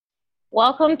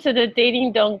Welcome to the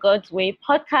Dating Done God's Way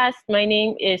podcast. My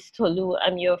name is Tolu.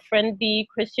 I'm your friendly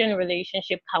Christian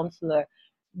relationship counselor.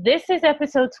 This is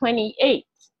episode 28.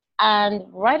 And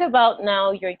right about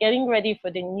now, you're getting ready for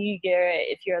the new year.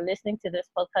 If you're listening to this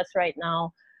podcast right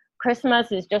now,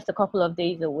 Christmas is just a couple of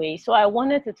days away. So I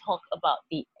wanted to talk about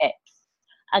the ex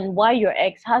and why your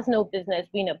ex has no business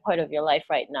being a part of your life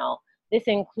right now. This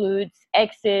includes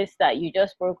exes that you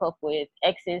just broke up with,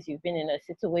 exes you've been in a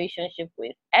situationship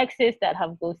with, exes that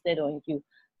have ghosted on you,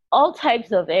 all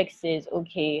types of exes.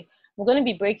 Okay, we're going to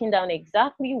be breaking down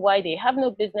exactly why they have no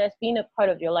business being a part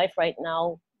of your life right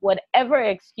now. Whatever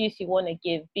excuse you want to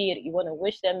give, be it you want to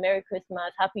wish them Merry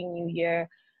Christmas, Happy New Year,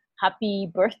 Happy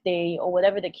Birthday, or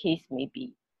whatever the case may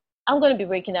be. I'm going to be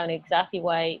breaking down exactly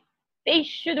why they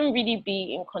shouldn't really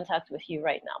be in contact with you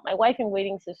right now. My wife in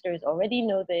waiting sisters already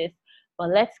know this, but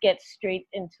let's get straight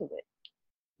into it.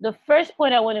 The first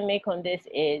point I want to make on this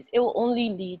is it will only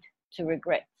lead to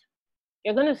regret.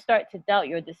 You're going to start to doubt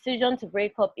your decision to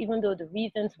break up, even though the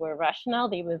reasons were rational,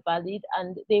 they were valid,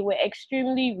 and they were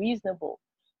extremely reasonable.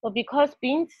 But because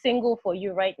being single for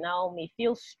you right now may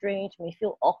feel strange, may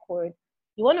feel awkward,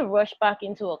 you want to rush back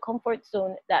into a comfort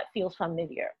zone that feels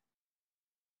familiar.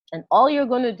 And all you're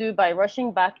going to do by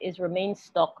rushing back is remain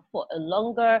stuck for a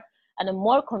longer and a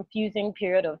more confusing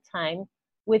period of time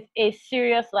with a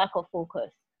serious lack of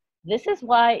focus. This is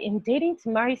why in Dating to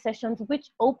Marry sessions, which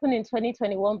open in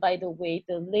 2021, by the way,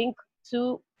 the link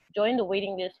to join the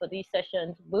waiting list for these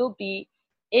sessions will be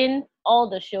in all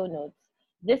the show notes.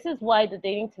 This is why the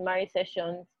Dating to Marry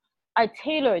sessions are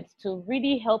tailored to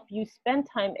really help you spend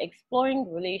time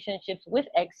exploring relationships with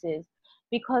exes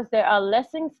because there are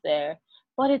lessons there,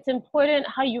 but it's important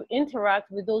how you interact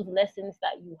with those lessons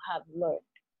that you have learned.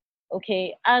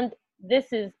 Okay, and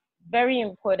this is very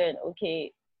important.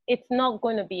 Okay, it's not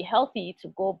going to be healthy to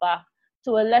go back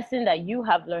to a lesson that you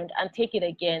have learned and take it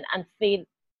again and fail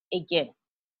again.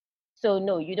 So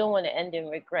no, you don't want to end in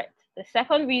regret. The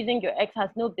second reason your ex has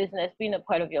no business being a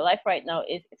part of your life right now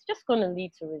is it's just going to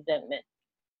lead to resentment.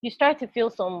 You start to feel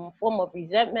some form of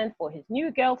resentment for his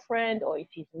new girlfriend, or if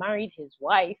he's married, his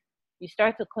wife. You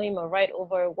start to claim a right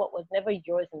over what was never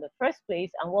yours in the first place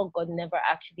and what God never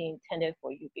actually intended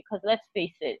for you. Because let's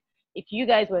face it, if you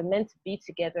guys were meant to be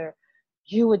together,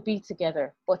 you would be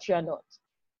together, but you're not.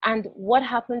 And what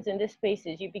happens in this space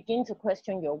is you begin to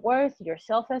question your worth, your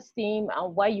self-esteem,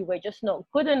 and why you were just not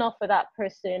good enough for that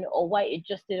person or why it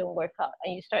just didn't work out.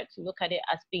 And you start to look at it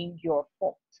as being your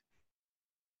fault.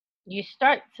 You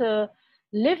start to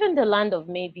live in the land of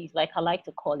maybes, like I like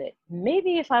to call it.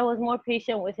 Maybe if I was more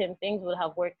patient with him, things would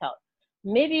have worked out.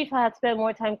 Maybe if I had spent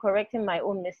more time correcting my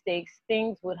own mistakes,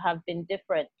 things would have been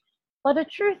different. But the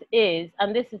truth is,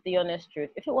 and this is the honest truth,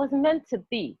 if it was meant to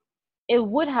be, it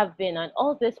would have been. And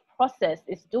all this process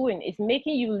is doing is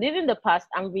making you live in the past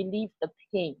and relieve the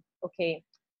pain. Okay.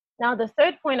 Now, the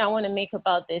third point I want to make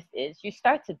about this is you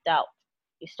start to doubt.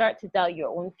 You start to doubt your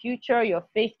own future, your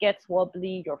faith gets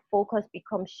wobbly, your focus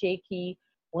becomes shaky.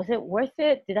 Was it worth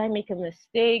it? Did I make a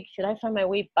mistake? Should I find my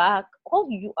way back? All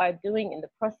you are doing in the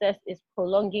process is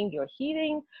prolonging your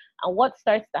healing. And what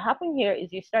starts to happen here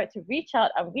is you start to reach out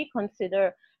and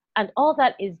reconsider. And all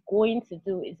that is going to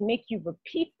do is make you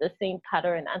repeat the same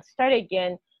pattern and start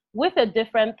again with a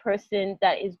different person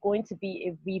that is going to be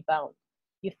a rebound.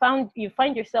 You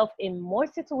find yourself in more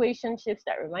situationships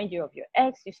that remind you of your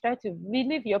ex. You start to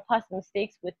relive your past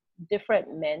mistakes with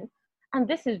different men, and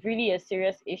this is really a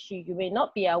serious issue you may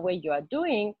not be aware you are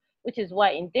doing, which is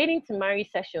why in Dating to Marry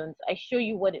sessions I show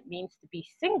you what it means to be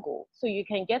single so you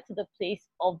can get to the place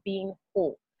of being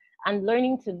whole and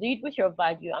learning to lead with your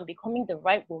value and becoming the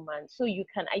right woman so you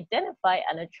can identify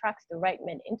and attract the right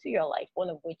men into your life, one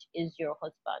of which is your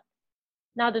husband.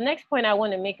 Now, the next point I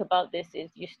want to make about this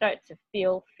is you start to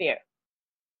feel fear.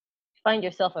 Find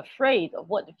yourself afraid of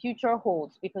what the future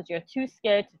holds because you're too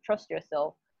scared to trust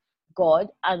yourself, God,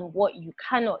 and what you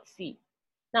cannot see.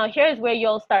 Now, here's where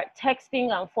you'll start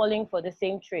texting and falling for the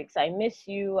same tricks. I miss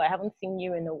you, I haven't seen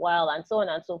you in a while, and so on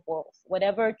and so forth.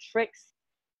 Whatever tricks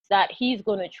that he's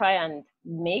going to try and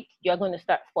make, you're going to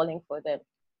start falling for them.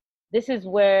 This is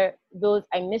where those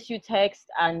I miss you texts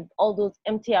and all those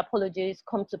empty apologies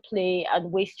come to play and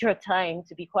waste your time,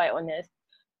 to be quite honest.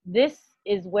 This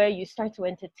is where you start to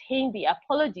entertain the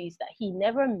apologies that he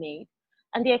never made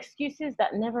and the excuses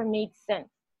that never made sense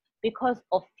because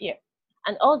of fear.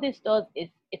 And all this does is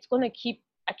it's going to keep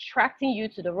attracting you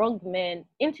to the wrong men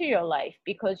into your life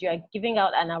because you are giving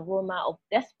out an aroma of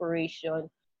desperation,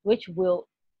 which will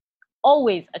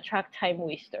always attract time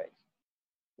wasters.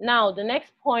 Now, the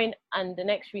next point and the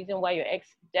next reason why your ex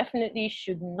definitely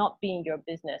should not be in your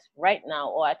business right now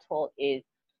or at all is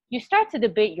you start to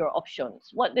debate your options.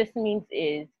 What this means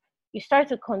is you start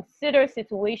to consider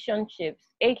situationships,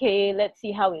 aka let's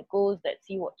see how it goes, let's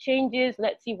see what changes,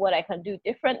 let's see what I can do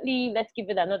differently, let's give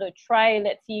it another try,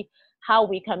 let's see how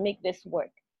we can make this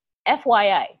work.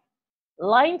 FYI,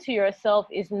 lying to yourself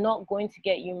is not going to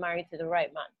get you married to the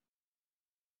right man.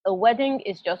 A wedding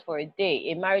is just for a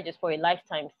day, a marriage is for a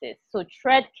lifetime, sis. So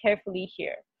tread carefully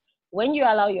here. When you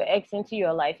allow your ex into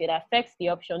your life, it affects the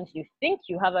options you think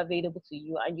you have available to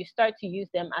you, and you start to use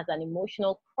them as an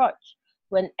emotional crutch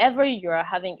whenever you're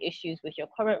having issues with your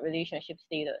current relationship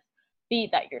status, be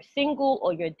it that you're single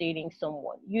or you're dating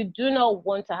someone. You do not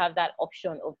want to have that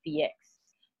option of the ex.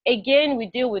 Again, we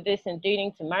deal with this in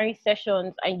dating to marry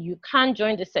sessions, and you can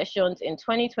join the sessions in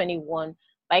 2021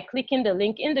 by clicking the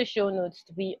link in the show notes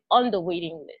to be on the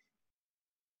waiting list.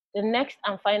 The next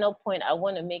and final point I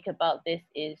want to make about this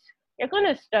is you're going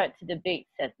to start to debate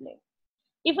settling.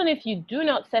 Even if you do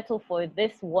not settle for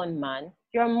this one man,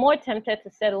 you're more tempted to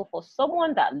settle for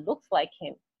someone that looks like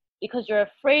him because you're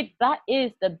afraid that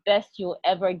is the best you'll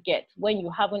ever get when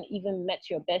you haven't even met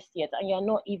your best yet and you're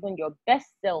not even your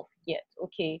best self yet,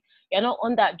 okay? You're not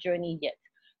on that journey yet.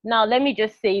 Now, let me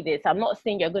just say this. I'm not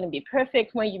saying you're going to be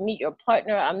perfect when you meet your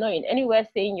partner. I'm not in anywhere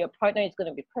saying your partner is going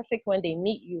to be perfect when they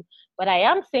meet you. But I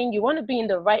am saying you want to be in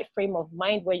the right frame of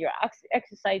mind where you're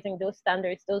exercising those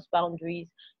standards, those boundaries,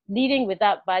 leading with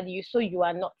that value so you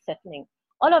are not settling.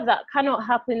 All of that cannot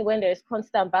happen when there's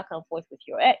constant back and forth with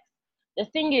your ex. The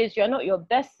thing is, you're not your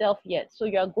best self yet. So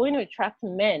you're going to attract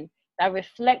men that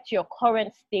reflect your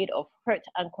current state of hurt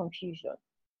and confusion.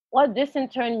 What this in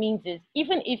turn means is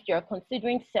even if you're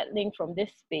considering settling from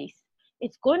this space,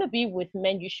 it's going to be with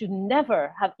men you should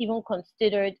never have even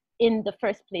considered in the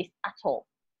first place at all.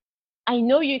 I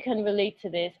know you can relate to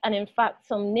this, and in fact,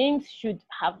 some names should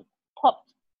have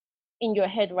popped in your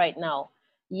head right now.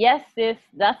 Yes, sis,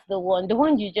 that's the one. The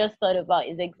one you just thought about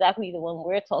is exactly the one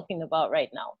we're talking about right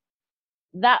now.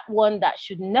 That one that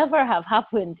should never have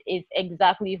happened is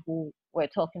exactly who we're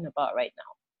talking about right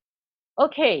now.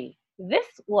 Okay, this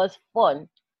was fun.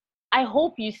 I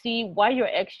hope you see why your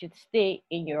ex should stay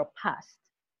in your past.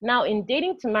 Now, in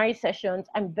dating to marry sessions,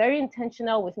 I'm very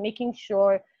intentional with making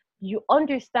sure you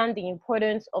understand the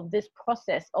importance of this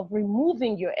process of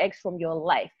removing your ex from your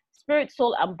life, spirit,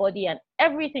 soul, and body, and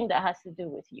everything that has to do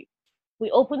with you.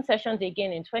 We open sessions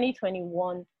again in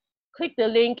 2021. Click the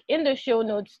link in the show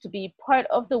notes to be part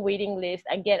of the waiting list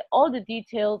and get all the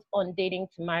details on dating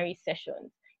to marry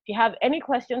sessions. If you have any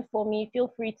questions for me,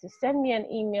 feel free to send me an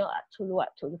email at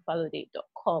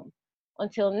tolu@tolufalode.com.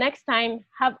 Until next time,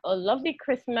 have a lovely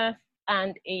Christmas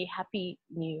and a happy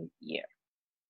new year.